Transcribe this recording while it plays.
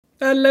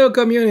Hello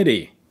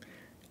community!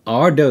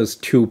 Are those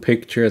two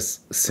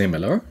pictures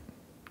similar?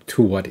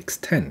 To what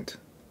extent?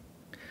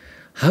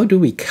 How do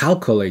we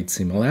calculate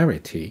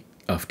similarity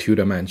of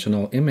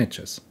two-dimensional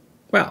images?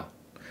 Well,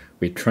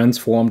 we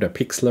transform the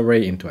pixel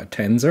array into a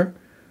tensor,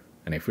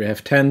 and if we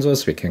have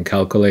tensors, we can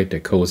calculate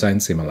the cosine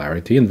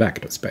similarity in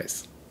vector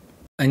space.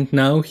 And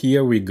now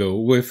here we go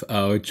with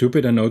our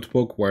Jupyter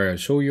notebook where I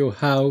show you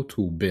how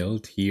to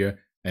build here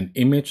an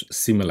image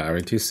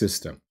similarity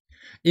system.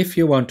 If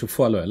you want to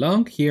follow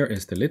along, here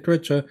is the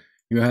literature.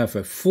 You have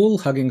a full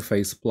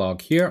Huggingface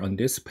blog here on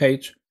this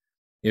page.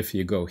 If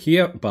you go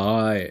here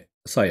by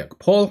Sayak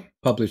Paul,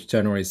 published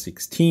January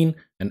 16,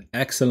 an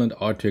excellent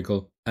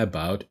article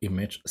about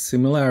image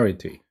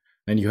similarity.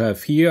 And you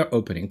have here,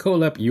 opening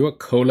Colab, your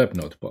Colab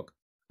notebook.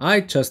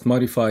 I just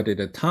modified it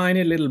a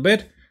tiny little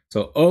bit,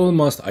 so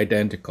almost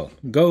identical.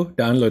 Go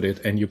download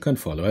it and you can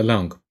follow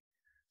along.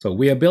 So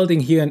we are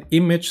building here an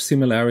image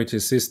similarity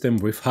system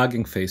with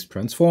Huggingface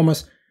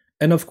transformers.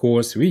 And of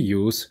course, we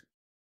use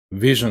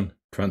vision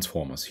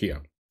transformers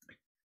here.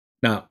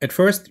 Now, at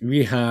first,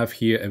 we have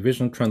here a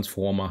vision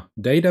transformer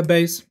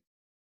database.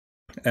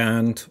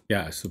 And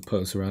yeah, I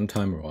suppose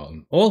runtime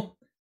on all.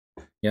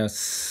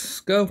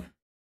 Yes, go.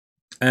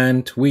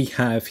 And we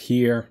have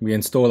here, we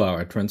install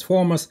our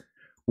transformers.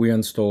 We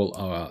install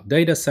our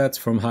datasets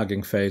from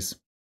Huggingface.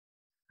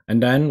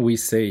 And then we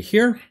say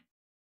here,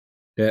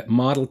 the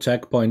model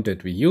checkpoint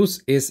that we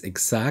use is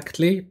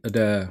exactly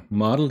the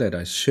model that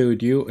I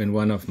showed you in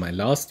one of my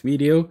last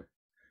video,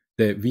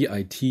 the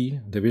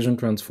ViT, the Vision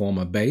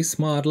Transformer Base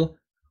Model,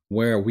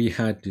 where we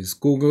had this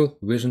Google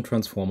Vision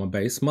Transformer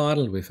Base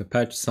Model with a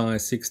patch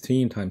size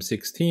 16 ×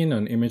 16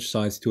 and image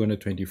size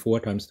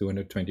 224 ×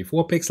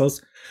 224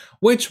 pixels,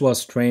 which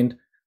was trained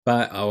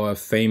by our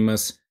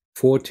famous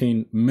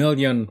 14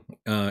 million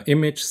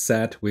image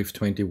set with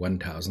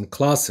 21,000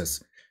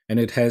 classes. And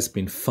it has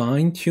been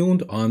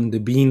fine-tuned on the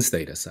Beans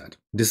dataset.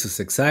 This is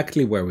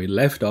exactly where we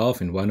left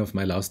off in one of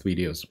my last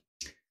videos.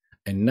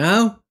 And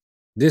now,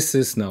 this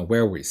is now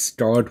where we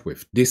start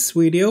with this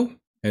video.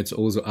 It's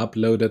also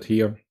uploaded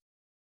here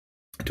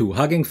to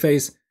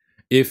Huggingface.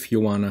 If you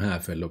want to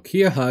have a look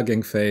here,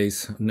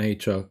 Huggingface,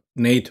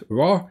 Nate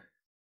Raw,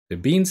 the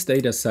Beans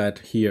dataset,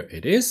 here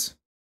it is.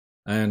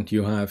 And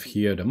you have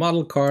here the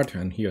model card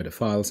and here the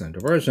files and the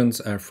versions,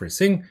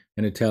 everything.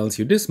 And it tells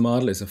you this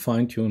model is a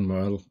fine-tuned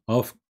model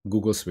of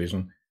Google's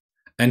Vision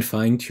and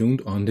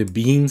fine-tuned on the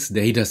Beans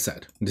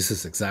dataset. This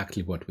is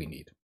exactly what we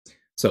need.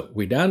 So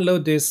we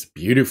download this,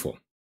 beautiful.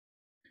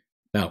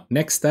 Now,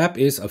 next step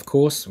is, of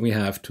course, we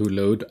have to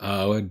load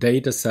our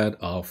dataset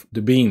of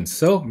the Beans.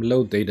 So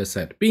load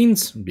dataset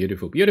Beans,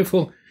 beautiful,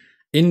 beautiful.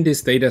 In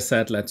this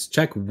dataset, let's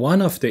check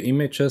one of the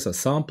images, a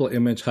sample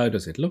image. How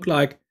does it look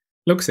like?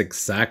 Looks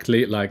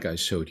exactly like I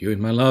showed you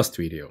in my last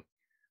video.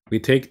 We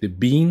take the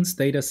Beans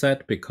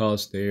dataset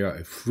because they are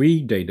a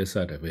free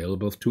dataset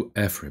available to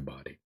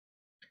everybody.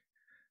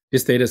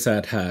 This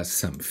dataset has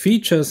some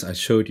features I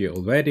showed you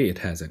already. It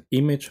has an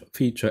image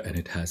feature and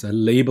it has a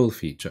label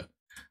feature.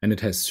 And it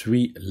has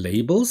 3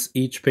 labels.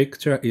 Each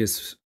picture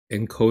is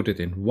encoded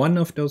in one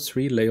of those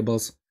 3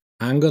 labels: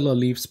 angular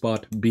leaf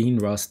spot, bean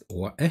rust,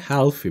 or a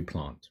healthy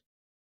plant.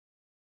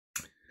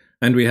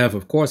 And we have,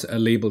 of course, a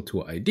label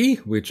to ID,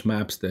 which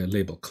maps the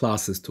label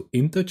classes to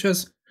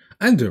integers,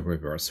 and the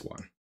reverse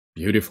one.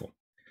 Beautiful.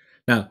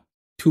 Now,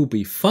 to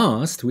be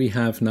fast, we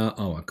have now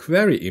our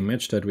query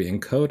image that we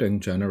encode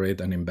and generate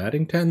an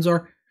embedding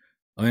tensor.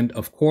 And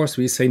of course,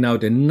 we say now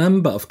the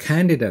number of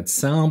candidate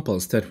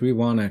samples that we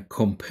want to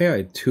compare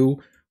it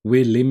to,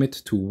 we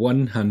limit to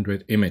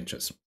 100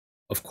 images.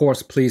 Of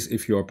course, please,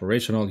 if you're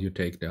operational, you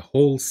take the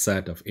whole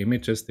set of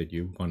images that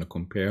you want to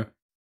compare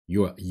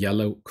your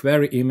yellow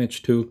query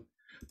image to.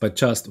 But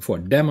just for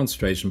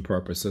demonstration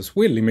purposes,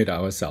 we limit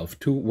ourselves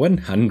to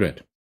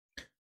 100.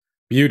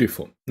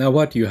 Beautiful. Now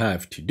what you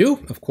have to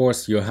do, of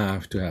course, you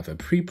have to have a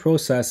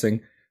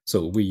pre-processing.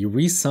 So we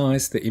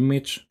resize the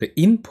image, the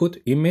input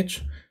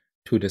image,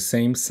 to the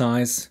same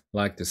size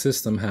like the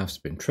system has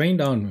been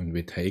trained on, and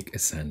we take a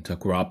center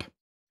crop.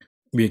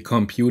 We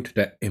compute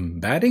the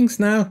embeddings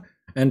now,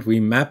 and we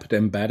map the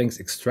embeddings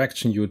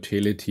extraction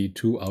utility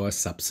to our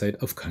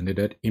subset of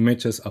candidate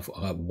images of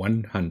our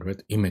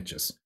 100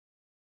 images.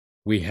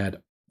 We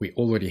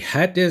already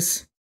had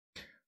this.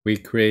 We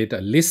create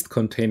a list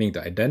containing the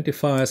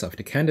identifiers of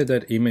the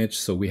candidate image.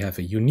 So we have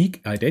a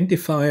unique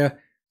identifier.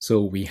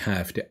 So we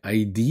have the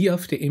ID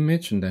of the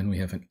image, and then we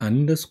have an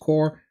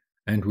underscore,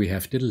 and we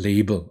have the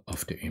label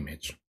of the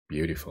image.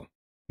 Beautiful.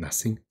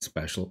 Nothing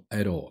special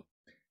at all.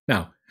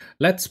 Now,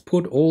 let's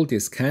put all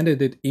these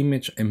candidate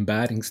image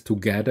embeddings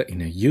together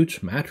in a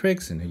huge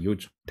matrix, in a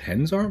huge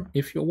tensor,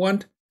 if you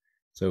want.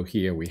 So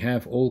here we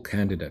have all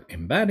candidate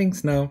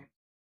embeddings now.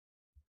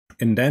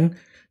 And then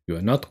you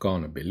are not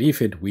going to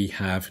believe it. We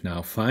have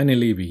now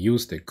finally, we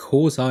use the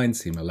cosine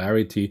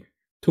similarity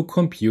to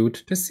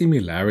compute the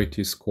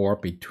similarity score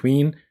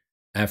between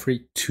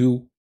every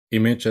 2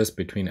 images,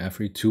 between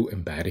every 2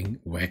 embedding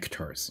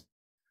vectors.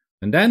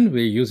 And then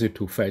we use it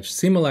to fetch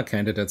similar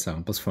candidate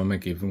samples from a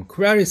given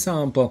query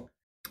sample.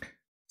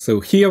 So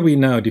here we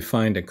now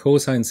define the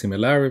cosine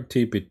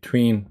similarity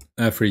between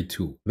every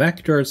two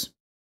vectors.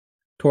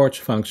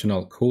 Torch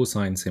functional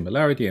cosine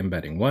similarity,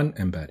 embedding 1,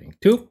 embedding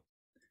 2.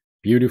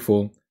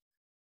 Beautiful.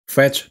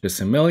 Fetch the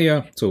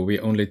similar, so we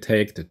only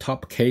take the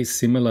top case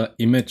similar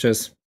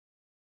images.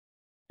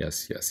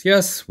 Yes, yes,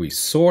 yes. We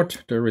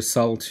sort the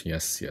result.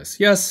 Yes, yes,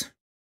 yes.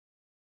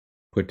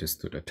 Put this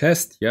to the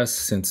test. Yes,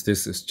 since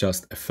this is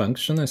just a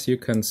function, as you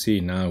can see,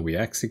 now we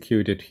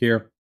execute it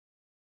here.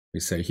 We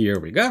say, here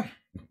we go.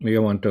 We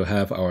want to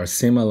have our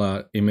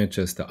similar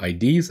images, the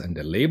IDs and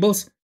the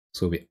labels.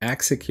 So we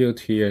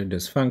execute here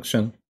this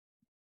function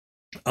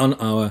on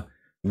our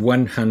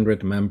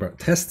 100 member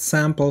test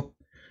sample.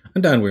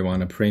 And then we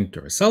want to print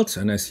the results.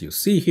 And as you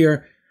see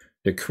here,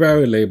 the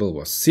query label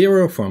was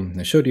 0.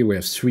 I showed you we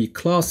have 3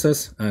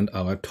 classes, and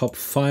our top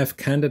 5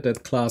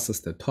 candidate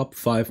classes, the top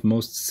 5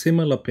 most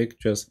similar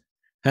pictures,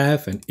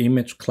 have an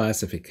image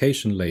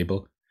classification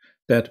label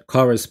that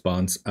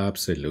corresponds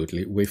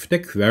absolutely with the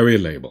query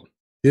label.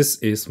 This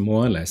is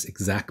more or less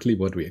exactly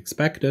what we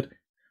expected.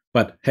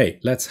 But hey,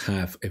 let's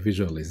have a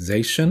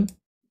visualization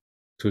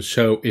to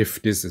show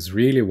if this is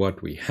really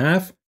what we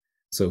have.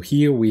 So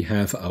here we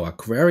have our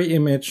query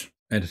image,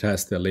 and it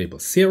has the label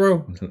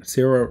 0.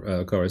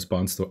 0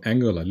 corresponds to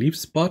angular leaf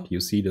spot.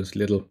 You see this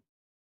little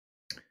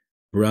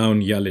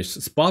brown yellowish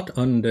spot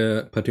on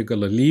the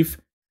particular leaf.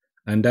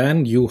 And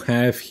then you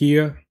have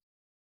here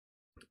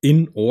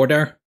in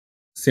order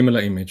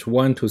similar image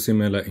 1 to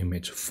similar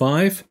image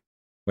 5,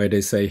 where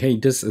they say, hey,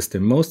 this is the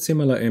most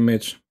similar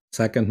image,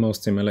 second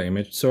most similar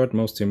image, third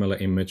most similar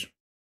image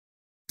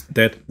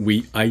that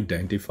we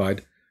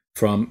identified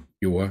from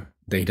your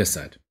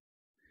dataset.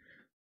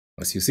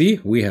 As you see,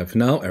 we have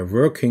now a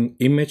working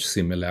image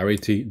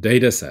similarity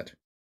dataset.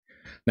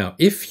 Now,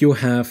 if you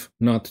have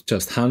not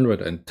just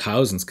hundreds and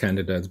thousands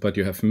candidates, but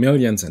you have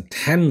millions and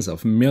tens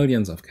of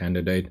millions of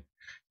candidates,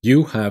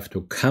 you have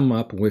to come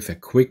up with a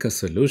quicker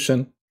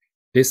solution.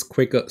 This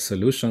quicker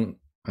solution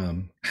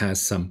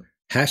has some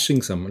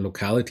hashing, some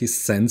locality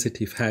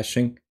sensitive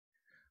hashing.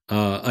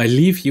 I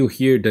leave you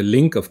here the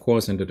link, of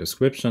course, in the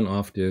description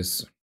of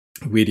this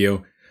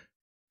video.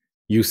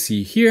 You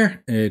see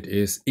here, it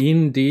is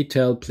in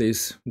detail,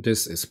 please.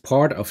 This is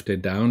part of the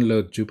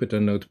download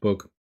Jupyter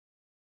notebook.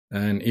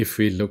 And if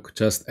we look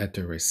just at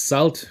the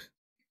result,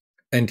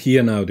 and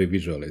here now the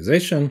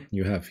visualization,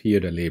 you have here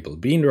the label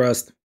bean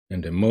rust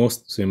and the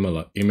most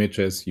similar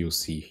images you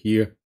see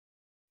here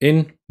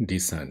in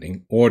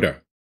descending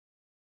order.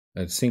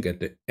 I think at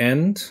the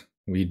end,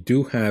 we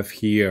do have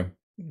here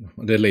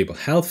the label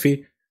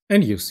healthy,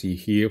 and you see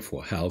here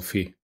for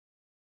healthy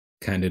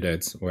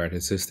candidates where the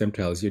system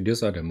tells you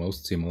these are the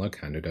most similar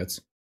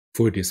candidates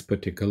for this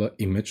particular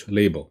image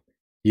label.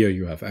 Here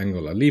you have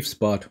angular leaf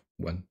spot,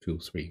 1, 2,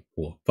 3,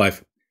 4,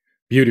 5.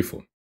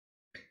 Beautiful.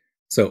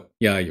 So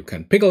yeah, you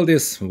can pickle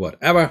this,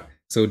 whatever.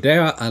 So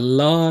there are a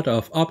lot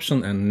of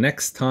options, and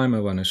next time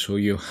I want to show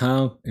you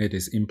how it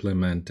is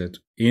implemented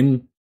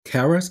in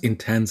Keras in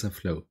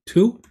TensorFlow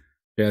 2.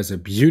 There's a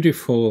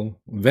beautiful,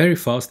 very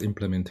fast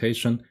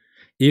implementation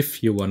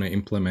if you want to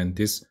implement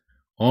this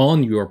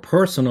on your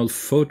personal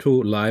photo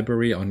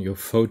library, on your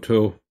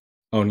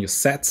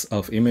sets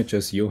of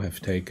images you have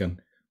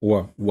taken,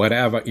 or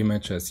whatever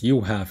images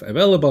you have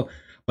available.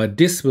 But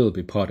this will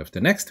be part of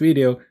the next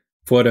video.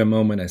 For the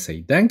moment, I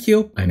say thank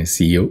you, and I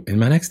see you in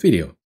my next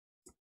video.